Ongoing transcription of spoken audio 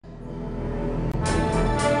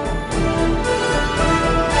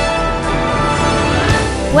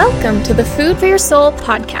Welcome to the Food for Your Soul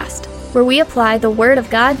podcast, where we apply the Word of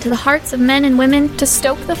God to the hearts of men and women to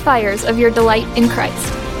stoke the fires of your delight in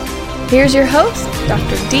Christ. Here's your host,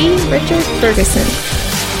 Dr. D. Richard Ferguson.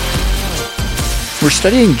 We're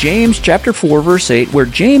studying James chapter 4, verse 8, where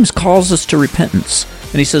James calls us to repentance.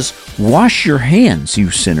 And he says, "Wash your hands,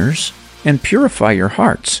 you sinners, and purify your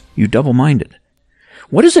hearts, you double-minded."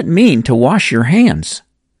 What does it mean to wash your hands?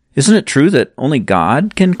 Isn't it true that only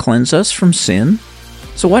God can cleanse us from sin?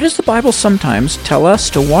 So why does the Bible sometimes tell us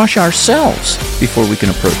to wash ourselves before we can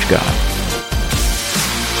approach God?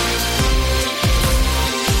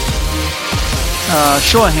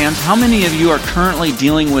 Show of hands, how many of you are currently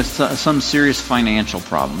dealing with some serious financial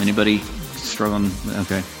problem? Anybody struggling?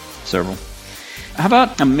 Okay, several. How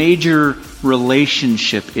about a major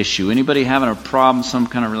relationship issue? Anybody having a problem, some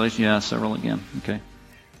kind of relationship? Yeah, several again. Okay.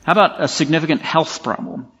 How about a significant health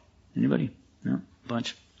problem? Anybody? No?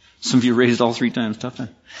 Bunch. Some of you raised all 3 times. Tough time.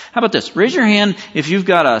 How about this? Raise your hand if you've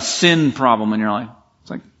got a sin problem in your life.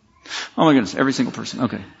 It's like, oh my goodness, every single person.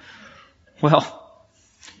 Okay. Well,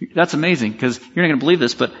 that's amazing because you're not going to believe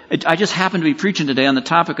this, but I just happened to be preaching today on the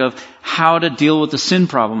topic of how to deal with the sin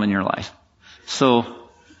problem in your life. So,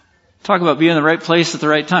 talk about being in the right place at the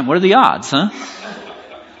right time. What are the odds, huh?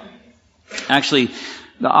 Actually,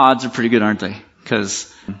 the odds are pretty good, aren't they?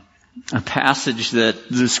 Because a passage that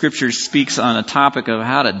the Scripture speaks on a topic of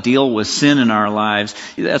how to deal with sin in our lives,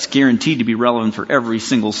 that's guaranteed to be relevant for every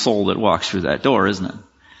single soul that walks through that door, isn't it?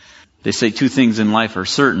 They say 2 things in life are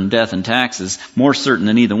certain, death and taxes. More certain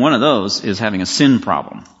than either one of those is having a sin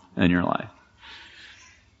problem in your life.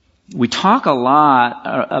 We talk a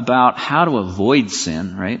lot about how to avoid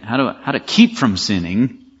sin, right? How to keep from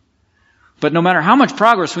sinning. But no matter how much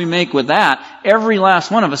progress we make with that, every last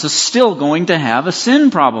one of us is still going to have a sin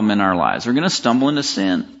problem in our lives. We're going to stumble into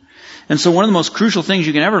sin. And so one of the most crucial things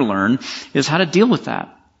you can ever learn is how to deal with that.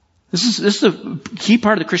 This is the key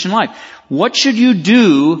part of the Christian life. What should you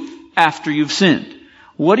do after you've sinned?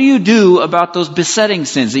 What do you do about those besetting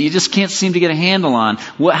sins that you just can't seem to get a handle on?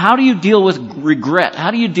 How do you deal with regret?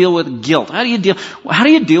 How do you deal with guilt? How do you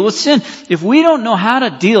deal with sin? If we don't know how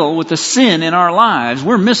to deal with the sin in our lives,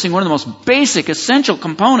 we're missing one of the most basic, essential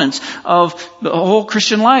components of the whole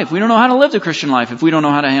Christian life. We don't know how to live the Christian life if we don't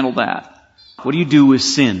know how to handle that. What do you do with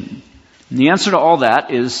sin? And the answer to all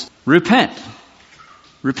that is repent.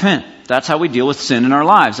 Repent. That's how we deal with sin in our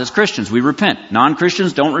lives as Christians. We repent.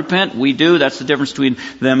 Non-Christians don't repent. We do. That's the difference between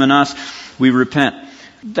them and us. We repent.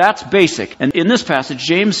 That's basic. And in this passage,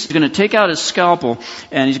 James is going to take out his scalpel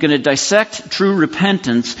and he's going to dissect true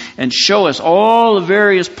repentance and show us all the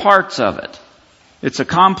various parts of it. It's a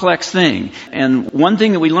complex thing. And one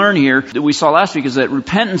thing that we learn here that we saw last week is that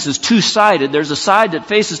repentance is 2-sided. There's a side that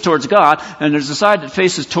faces towards God and there's a side that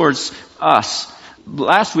faces towards us.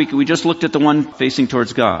 Last week, we just looked at the one facing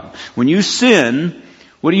towards God. When you sin,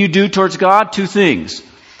 what do you do towards God? 2 things.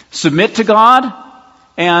 Submit to God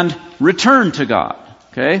and return to God.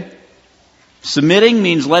 Okay? Submitting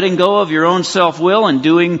means letting go of your own self-will and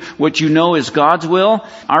doing what you know is God's will.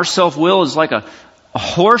 Our self-will is like a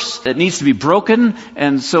horse that needs to be broken,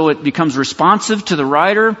 and so it becomes responsive to the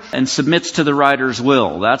rider and submits to the rider's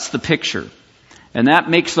will. That's the picture. And that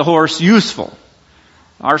makes the horse useful.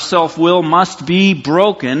 Our self-will must be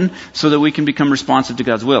broken so that we can become responsive to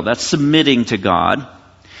God's will. That's submitting to God.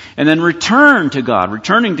 And then return to God.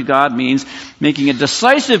 Returning to God means making a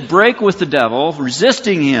decisive break with the devil,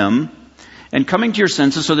 resisting him, and coming to your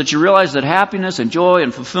senses so that you realize that happiness and joy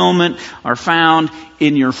and fulfillment are found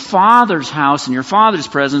in your Father's house, in your Father's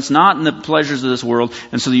presence, not in the pleasures of this world.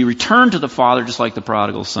 And so that you return to the Father just like the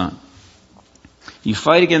prodigal son. You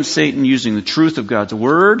fight against Satan using the truth of God's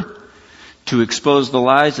Word to expose the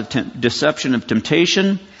lies of deception of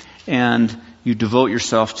temptation, and you devote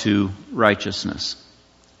yourself to righteousness.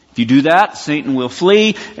 If you do that, Satan will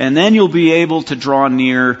flee, and then you'll be able to draw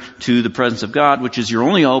near to the presence of God, which is your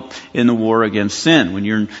only hope in the war against sin. When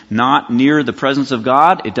you're not near the presence of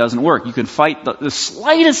God, it doesn't work. You can fight the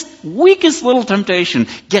slightest, weakest little temptation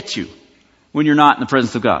gets you when you're not in the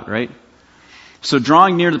presence of God, right? So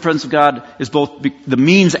drawing near to the presence of God is both the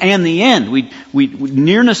means and the end.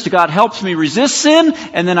 Nearness to God helps me resist sin,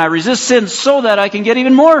 and then I resist sin so that I can get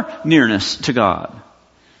even more nearness to God.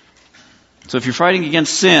 So if you're fighting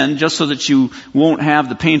against sin just so that you won't have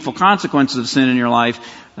the painful consequences of sin in your life,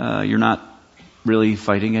 you're not really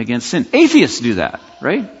fighting against sin. Atheists do that,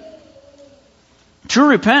 right? True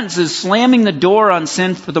repentance is slamming the door on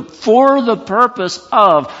sin for the purpose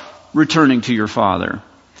of returning to your Father,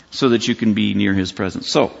 so that you can be near His presence.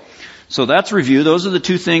 So that's review. Those are the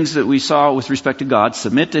 2 things that we saw with respect to God.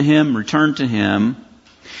 Submit to Him, return to Him.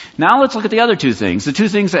 Now let's look at the other 2 things. The 2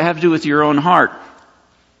 things that have to do with your own heart.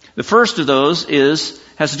 The first of those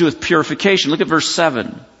has to do with purification. Look at verse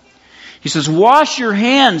 7. He says, wash your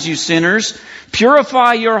hands, you sinners.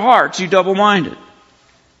 Purify your hearts, you double-minded.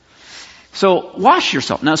 So, wash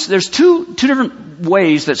yourself. Now, there's two different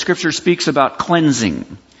ways that Scripture speaks about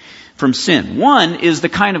cleansing from sin. One is the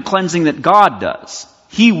kind of cleansing that God does.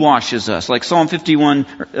 He washes us. Like Psalm 51,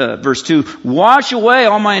 verse 2, wash away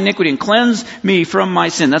all my iniquity and cleanse me from my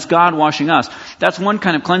sin. That's God washing us. That's one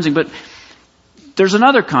kind of cleansing. But there's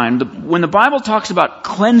another kind. When the Bible talks about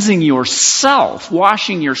cleansing yourself,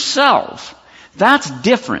 washing yourself, that's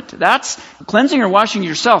different. That's cleansing or washing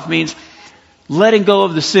yourself means letting go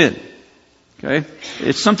of the sin. Okay?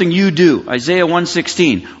 It's something you do. Isaiah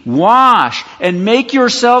 1:16. Wash and make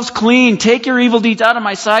yourselves clean. Take your evil deeds out of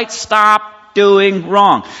my sight. Stop doing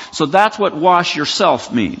wrong. So that's what wash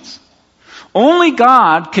yourself means. Only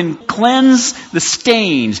God can cleanse the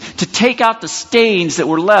stains, to take out the stains that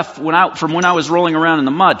were left from when I was rolling around in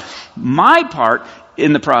the mud. My part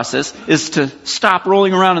in the process is to stop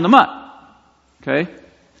rolling around in the mud. Okay?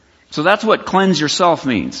 So that's what cleanse yourself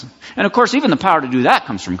means. And of course, even the power to do that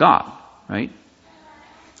comes from God, right?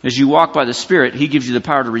 As you walk by the Spirit, He gives you the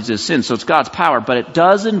power to resist sin. So it's God's power, but it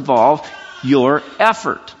does involve your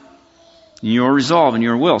effort, your resolve, and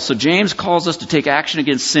your will. So James calls us to take action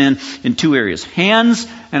against sin in two areas, hands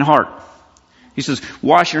and heart. He says,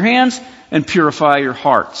 wash your hands and purify your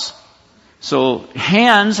hearts. So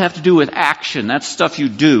hands have to do with action. That's stuff you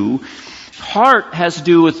do. Heart has to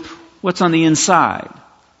do with what's on the inside.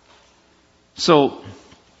 So,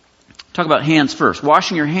 talk about hands first.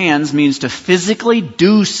 Washing your hands means to physically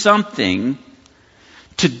do something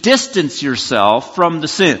to distance yourself from the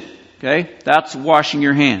sin. Okay? That's washing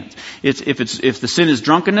your hands. If the sin is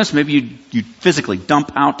drunkenness, maybe you physically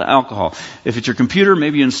dump out the alcohol. If it's your computer,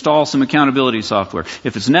 maybe you install some accountability software.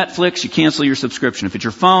 If it's Netflix, you cancel your subscription. If it's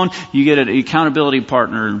your phone, you get an accountability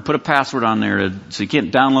partner and put a password on there so you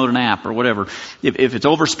can't download an app or whatever. If it's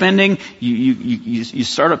overspending, you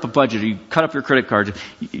start up a budget, you cut up your credit card,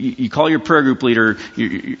 you call your prayer group leader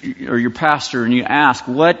or your pastor and you ask,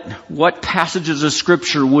 what passages of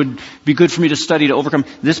Scripture would be good for me to study to overcome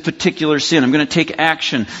this particular sin? I'm going to take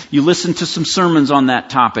action. You listen to some sermons on that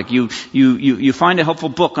topic. You find a helpful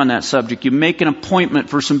book on that subject. You make an appointment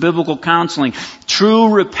for some biblical counseling.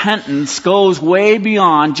 True repentance goes way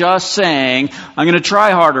beyond just saying, I'm going to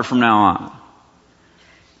try harder from now on.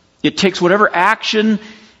 It takes whatever action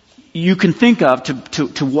you can think of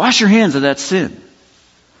to wash your hands of that sin.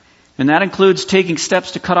 And that includes taking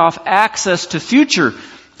steps to cut off access to future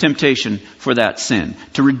temptation for that sin,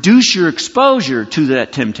 to reduce your exposure to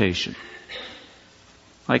that temptation.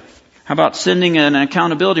 Like, how about sending an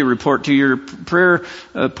accountability report to your prayer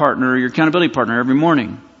partner or your accountability partner every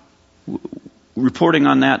morning, reporting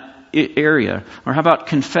on that area? Or how about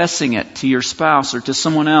confessing it to your spouse or to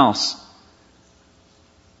someone else?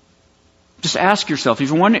 Just ask yourself, if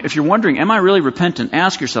you're wondering, am I really repentant?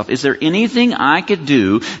 Ask yourself, is there anything I could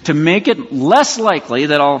do to make it less likely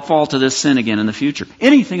that I'll fall to this sin again in the future?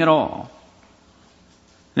 Anything at all.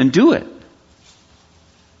 Then do it.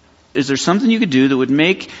 Is there something you could do that would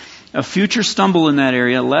make a future stumble in that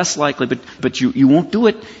area less likely, but you won't do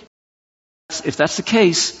it? If that's the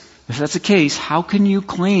case, how can you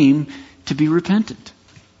claim to be repentant?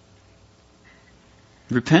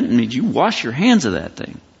 Repentant means you wash your hands of that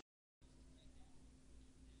thing.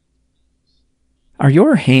 Are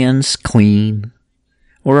your hands clean?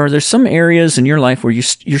 Or are there some areas in your life where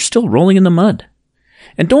you're still rolling in the mud?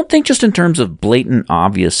 And don't think just in terms of blatant,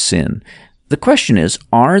 obvious sin. The question is,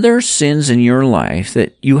 are there sins in your life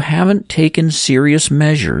that you haven't taken serious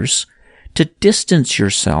measures to distance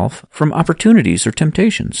yourself from opportunities or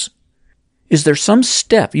temptations? Is there some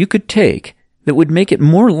step you could take that would make it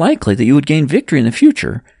more likely that you would gain victory in the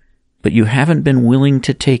future, but you haven't been willing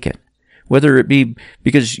to take it? Whether it be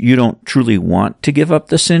because you don't truly want to give up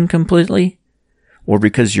the sin completely, or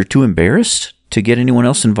because you're too embarrassed to get anyone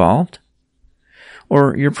else involved,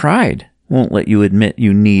 or your pride won't let you admit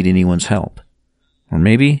you need anyone's help, or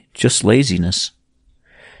maybe just laziness.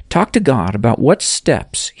 Talk to God about what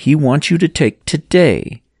steps He wants you to take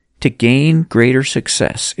today to gain greater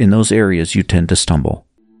success in those areas you tend to stumble.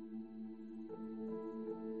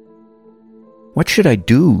 What should I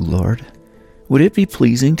do, Lord? Would it be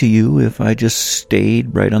pleasing to you if I just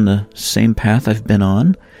stayed right on the same path I've been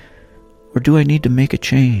on? Or do I need to make a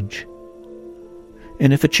change?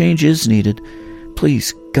 And if a change is needed,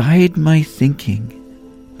 please guide my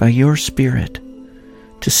thinking by your Spirit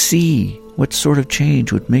to see what sort of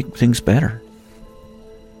change would make things better.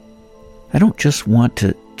 I don't just want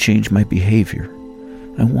to change my behavior.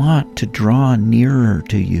 I want to draw nearer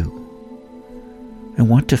to you. I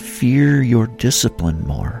want to fear your discipline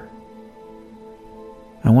more.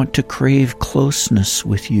 I want to crave closeness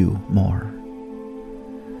with you more.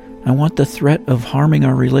 I want the threat of harming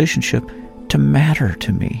our relationship to matter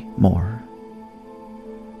to me more.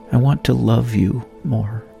 I want to love you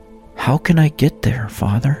more. How can I get there,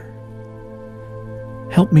 Father?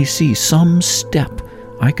 Help me see some step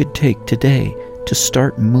I could take today to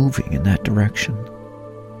start moving in that direction.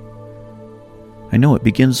 I know it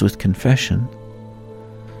begins with confession,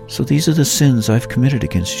 so these are the sins I've committed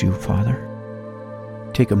against you, Father.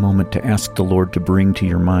 Take a moment to ask the Lord to bring to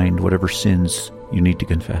your mind whatever sins you need to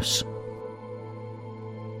confess.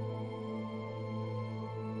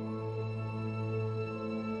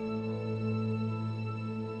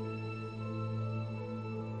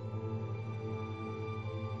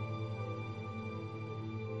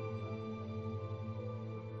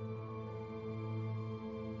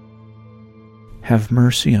 Have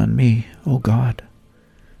mercy on me, O God,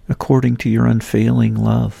 according to your unfailing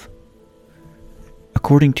love.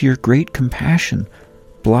 According to your great compassion,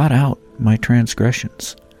 blot out my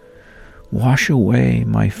transgressions. Wash away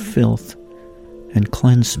my filth and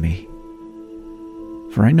cleanse me.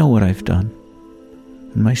 For I know what I've done,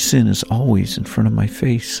 and my sin is always in front of my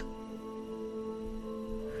face.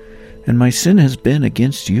 And my sin has been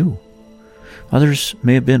against you. Others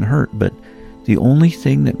may have been hurt, but the only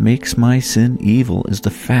thing that makes my sin evil is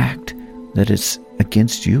the fact that it's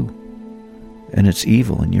against you, and it's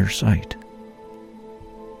evil in your sight.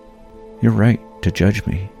 You're right to judge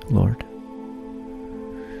me, Lord.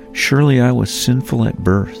 Surely I was sinful at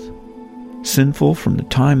birth, sinful from the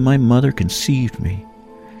time my mother conceived me.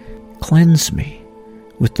 Cleanse me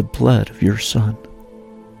with the blood of your Son,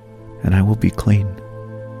 and I will be clean.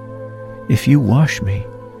 If you wash me,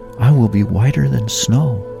 I will be whiter than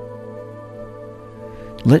snow.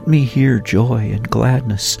 Let me hear joy and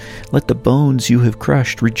gladness. Let the bones you have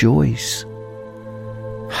crushed rejoice.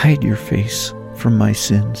 Hide your face from my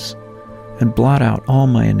sins and blot out all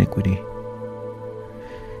my iniquity.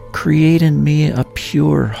 Create in me a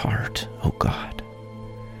pure heart, O God,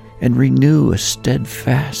 and renew a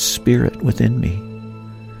steadfast spirit within me.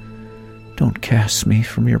 Don't cast me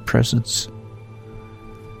from your presence,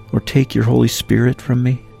 or take your Holy Spirit from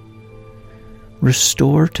me.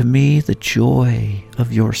 Restore to me the joy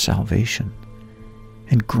of your salvation,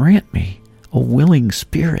 and grant me a willing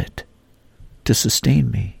spirit to sustain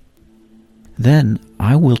me. Then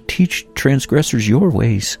I will teach transgressors your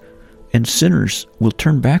ways, and sinners will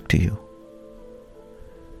turn back to you.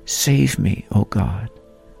 Save me, O God,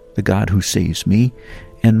 the God who saves me,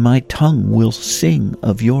 and my tongue will sing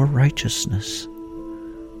of your righteousness.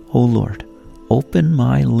 O Lord, open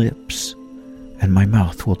my lips, and my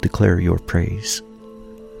mouth will declare your praise.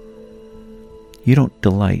 You don't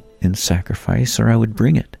delight in sacrifice, or I would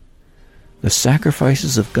bring it. The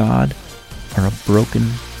sacrifices of God are a broken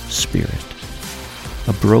spirit,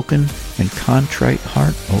 a broken and contrite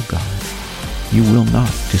heart, O God, you will not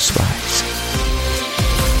despise.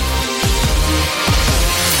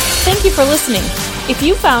 Thank you for listening. If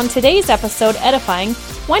you found today's episode edifying,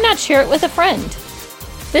 why not share it with a friend?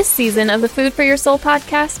 This season of the Food for Your Soul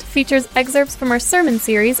podcast features excerpts from our sermon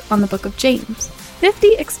series on the book of James.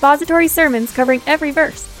 50 expository sermons covering every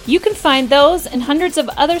verse. You can find those and hundreds of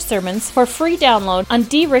other sermons for free download on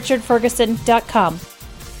drichardferguson.com.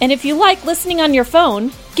 And if you like listening on your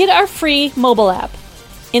phone, get our free mobile app.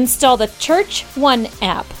 Install the Church One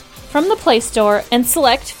app from the Play Store and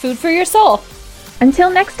select Food for Your Soul.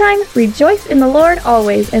 Until next time, rejoice in the Lord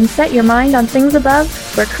always and set your mind on things above,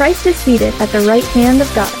 where Christ is seated at the right hand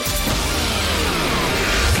of God.